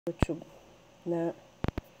YouTube na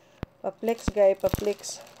paplex guys,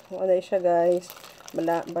 paplex. Ano siya guys?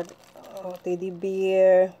 Teddy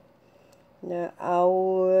bear na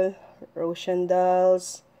owl, Russian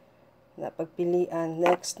dolls na pagpilian.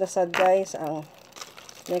 Next na sad guys, ang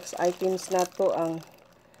next items na to ang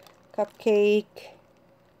cupcake,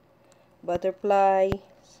 butterflies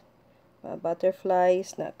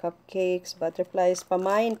na cupcakes, butterflies,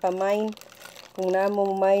 pamain kung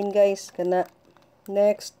namo main guys kana.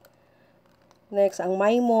 Next ang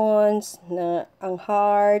maimons na ang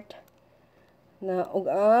heart na ug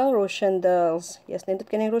ang Russian dolls. Yes, nindot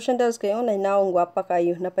kani Russian dolls kayo na naong gwapa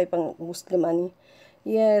kayo na pay pang Muslim ani.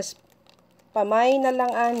 Yes, pamay na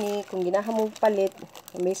lang ani kung ginaha mo palit,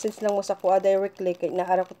 message lang mo sa kuha directly kay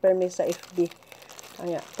naara ko permis sa FB.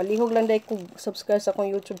 Anya, palihog lang dai ko subscribe sa akong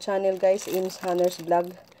YouTube channel guys, Ims Hanners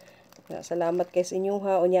Vlog. Salamat kay sa inyo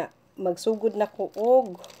ha. Unya, magsugod na ko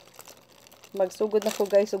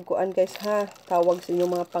guys ug kuan guys ha. Tawag sa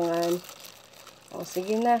inyong mga pangan. O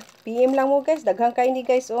sige na, PM lang mo guys, daghang kay ni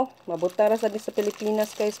guys oh. Mabuta ra sa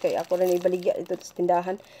Pilipinas guys kay ako ra na ibaligya dito sa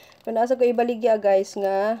tindahan. Kung asa ko ibaligya guys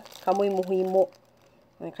nga kamoy muhimo.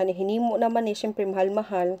 Kani hinimo naman eh syempre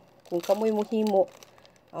mahal-mahal. Kung kamoy muhimo,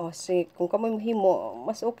 kung kamoy muhimo,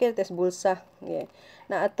 mas okay tes bulsa. Yeah.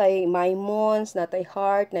 Naatay maimons, naatay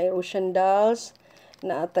heart, naatay Russian dolls,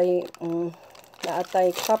 naatay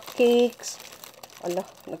cupcakes. Ala,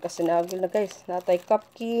 nagkasinagil na guys. Naatay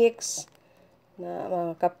cupcakes.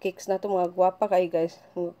 Mga cupcakes na to, mga gwapa kay guys.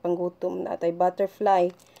 Panggutom. Naatay butterfly.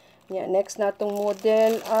 Yeah, next natong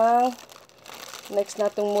model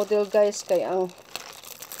guys kay ang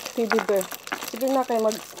teddy bear. Sige na kay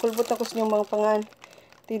magkulbot ako sa inyong mga pangan.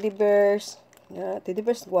 Teddy bears. Yeah, teddy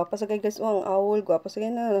bears gwapa sa guys. Ang owl gwapa sa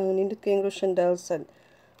na. Nindot kayong Russian dolls.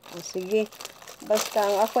 Sige. Basta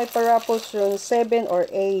ang ako ay paraffles yun 7 or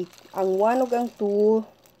 8. Ang 1 ug ang 2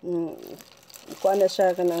 kuha na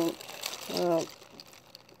siya kanang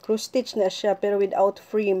cross stitch na siya pero without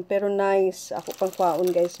frame pero nice. Ako pang kwaon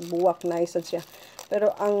guys, buwak nice siya. Pero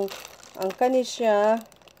ang kani siya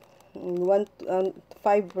 5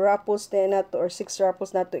 raffles na to or 6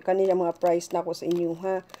 raffles na to kani ang mga price na ko sa inyo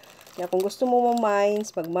ha. Kaya kung gusto mo mag-mines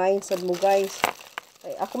sad mo guys.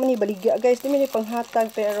 Ay, ako man ibaligya guys, di man panghatag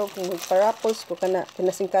pero kung parapples ko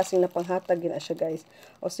kinasing-kasing na panghatag yun siya guys.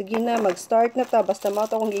 O sige na, mag-start na ta. Basta mao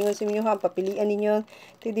to kung gingon sa inyo ha, papilian ninyo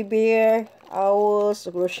teddy bear, owls,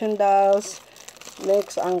 Russian dolls.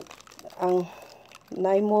 Next ang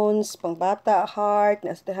maimons, pangbata, heart,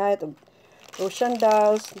 height, Russian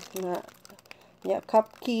dolls,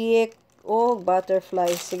 cupcake, o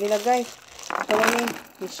butterflies. Sige na guys. Ako lang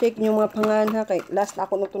i-shake nyo mga pangan ha. Kay last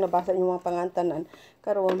ako nung nabasa nyo mga pangan tanan.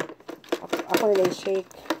 Karon ako nila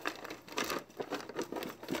i-shake.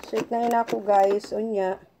 Shake na yun ako guys.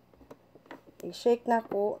 Unya. I-shake na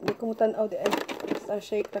ako. Di ko mutanaw di ay. Basta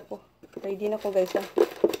shake na ko. Ready na ko guys ha.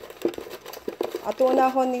 Ato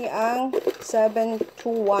na ako ni ang 7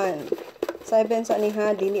 to 1. 7 sa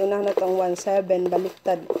niha. Dili unah na tong 1. 7.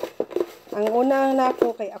 Baliktad. Ang una na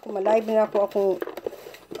ako kay ako malive na ako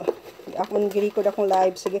nang girikod akong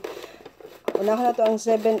live. Sige. Unahon na to ang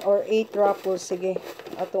 7 or 8 raffles. Sige.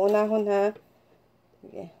 Ato unahon ha.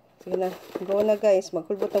 Sige. Sige na. Go na guys.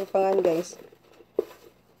 Magkulbot ng pangan guys.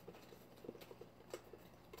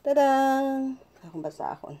 Tadang! Akong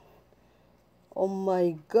basa akon. Oh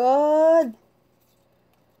my God!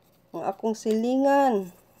 Ang akong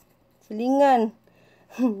silingan. Silingan.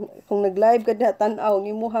 Kung nag-live ka na tanaw,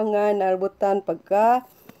 ni mo nga nalbutan pagka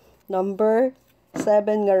number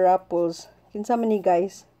 7 nga raffles. Kinsa man ni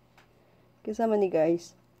guys?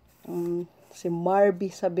 Si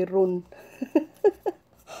Marby sa Birun.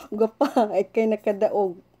 Gwapa, ay kay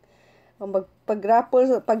nakadaog. Pag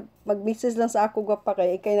raffles, mag-message lang sa ako gwapa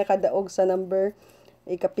kay kay nakadaog sa number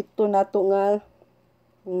ikapito nato nga.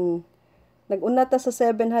 Nag-una ta sa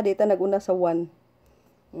 7 ha, dita nag-una sa 1.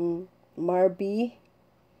 Marby.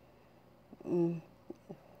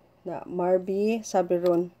 Marby sa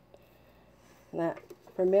Birun. Na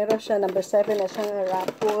primero siya, number 7 na siya nga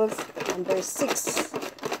raffles, number 6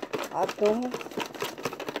 atong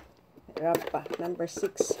rapa, number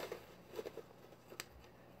 6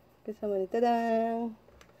 kasi man ito dang.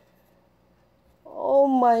 Oh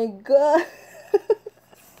my God.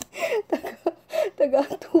 taga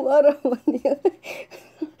tuwara man niya.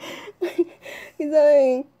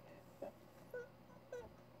 Isang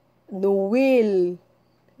Noel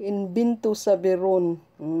Inbinto sa Biron.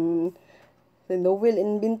 Noel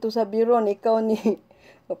Inbinto sa Biron, ikaw ni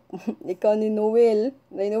Noel.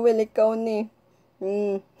 Noel, ikaw ni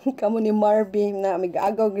kamo ni Marby na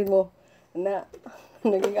mag-agaw gid mo na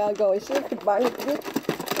nagagaw. Shake, balik gid.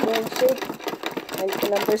 Shake.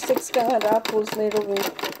 Number 6 ka nga, Raffles, may win.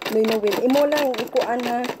 Imo lang, ikuan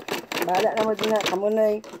ha. Bahala naman din na. Kamu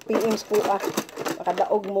na PMs po ah.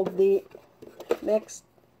 Makadaog mo di. Next.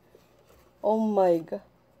 Oh my God.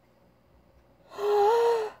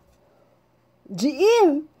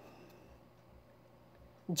 GM!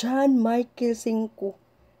 John Michael 5.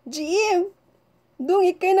 GM! Dong,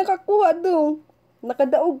 ikay nakakuha dong.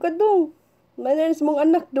 Nakadaog ka dong. Mananis mong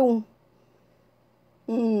anak dong.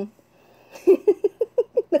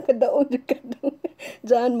 Nakadaog ka dong.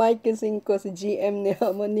 John Michael 5 si GM ni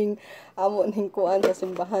amo ning kuan sa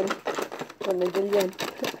simbahan. Ano yan?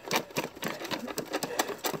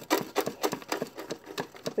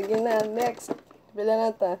 Sige na, next. Bila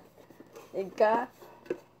na ta. Ika-4.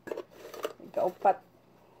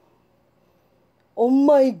 Oh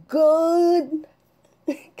my God!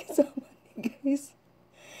 Kasama ni guys.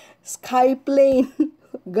 Skyplane.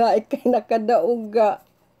 Ga, ikay nakadaog ga.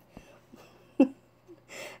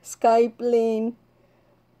 Skyplane.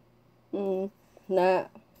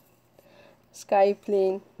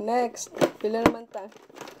 Skyplane. Next. Pila naman ta.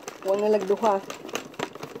 Huwag na lagduha.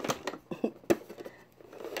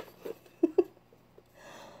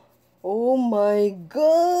 Oh my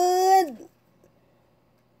God!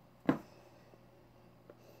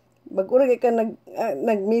 Bagura kay ka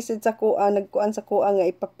nag-message sa ko, nagkuan sa ko nga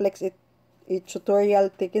ipa-flex tutorial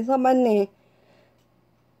kinsa man ni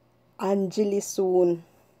Angeli soon.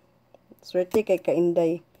 Swerte kay ka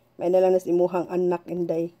Inday. May nalang nas imuhang anak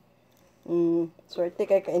Inday. Swerte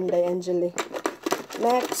kay ka Inday Angeli.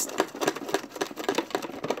 Next.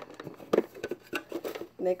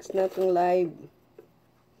 Next na itong live.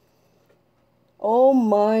 Oh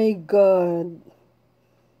my God.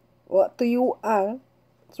 What to you ah?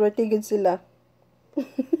 Swerte gud sila.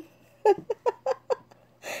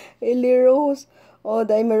 Eli Rose. Oh,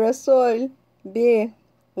 Day Mirasol. B.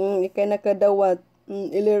 Ikay nakadawat.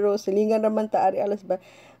 Eli Rose. Silingan naman ta ari alas ba.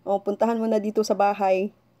 Oh, puntahan mo na dito sa bahay.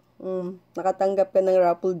 Nakatanggap ka ng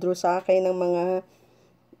raffle draw sa akin ng mga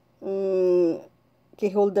key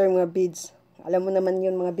holder, mga beads. Alam mo naman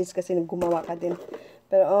yun, mga beads kasi naggumawa ka din.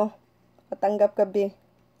 Pero katanggap ka, B.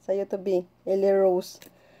 Sa'yo to, B. Eli Rose.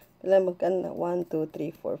 Wala magkano? 1, 2,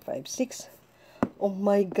 3, 4, 5, 6. Oh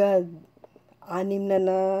my God. 6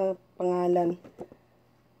 na pangalan.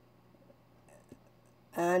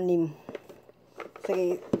 6.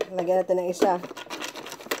 Sige, lagyan natin ng isa.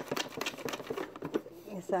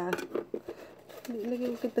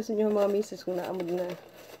 Lagyan kita sa inyo mga misis kung naamod na.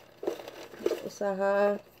 Isa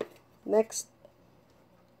ha. Next.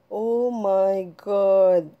 Oh my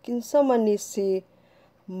God. Kinsa man ni si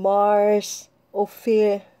Mars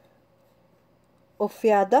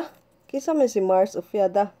Ofiada? Kinsa man si Mars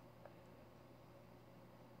Ofiada?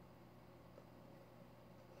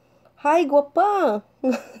 Hi, gwapa!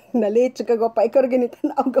 Nalate ka, gwapa. Ikaw rin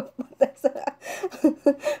ganitan ako, gwapa.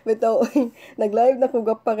 Bitaw, nag-live na ko,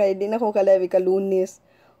 gwapa, kaya di na ko ka-live ka-Lunes.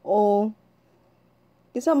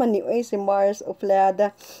 Kisa man ni si Mars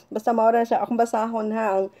Ofiada. Basta maura siya. Akong basahon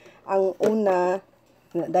ha. Ang una,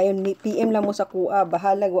 dayon ni PM lang mo sa kuha.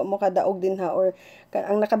 Bahalag, wa mo kadaog din ha. Or,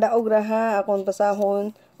 ang nakadaog ra ha, akong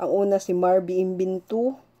basahon. Ang una si Marby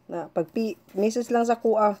Imbintu. Message lang sa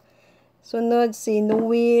kuha. Sunod si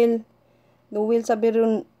Noel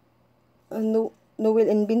Sabiron.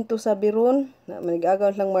 Noel Imbintu Sabiron.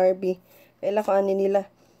 Manigagaw lang Marby. Kailan ko ani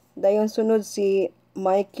nila. Dayon sunod si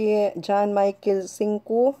John Michael 5,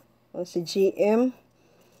 si GM.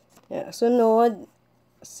 Sunod,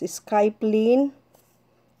 si Skyplane.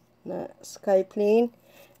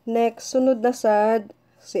 Next, sunod na sad,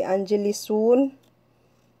 si Angeli Soon.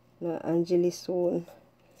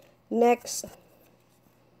 Next,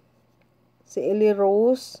 si Eli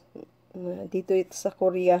Rose. Dito ito sa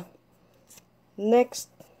Korea. Next,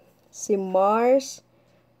 si Mars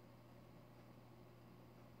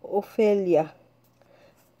Ophelia.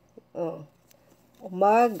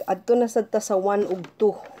 Adto na sad ta sa 1 ug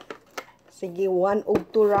 2. Sige, 1 ug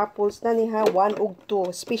 2 raffles na ni ha, 1 ug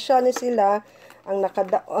 2. Special ni sila ang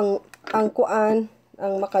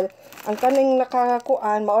kaning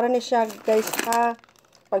nakakuan, maora ni siya guys ha.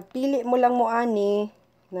 Pagpili mo lang mo ani,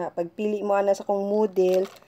 pagpili mo ana sa kong model,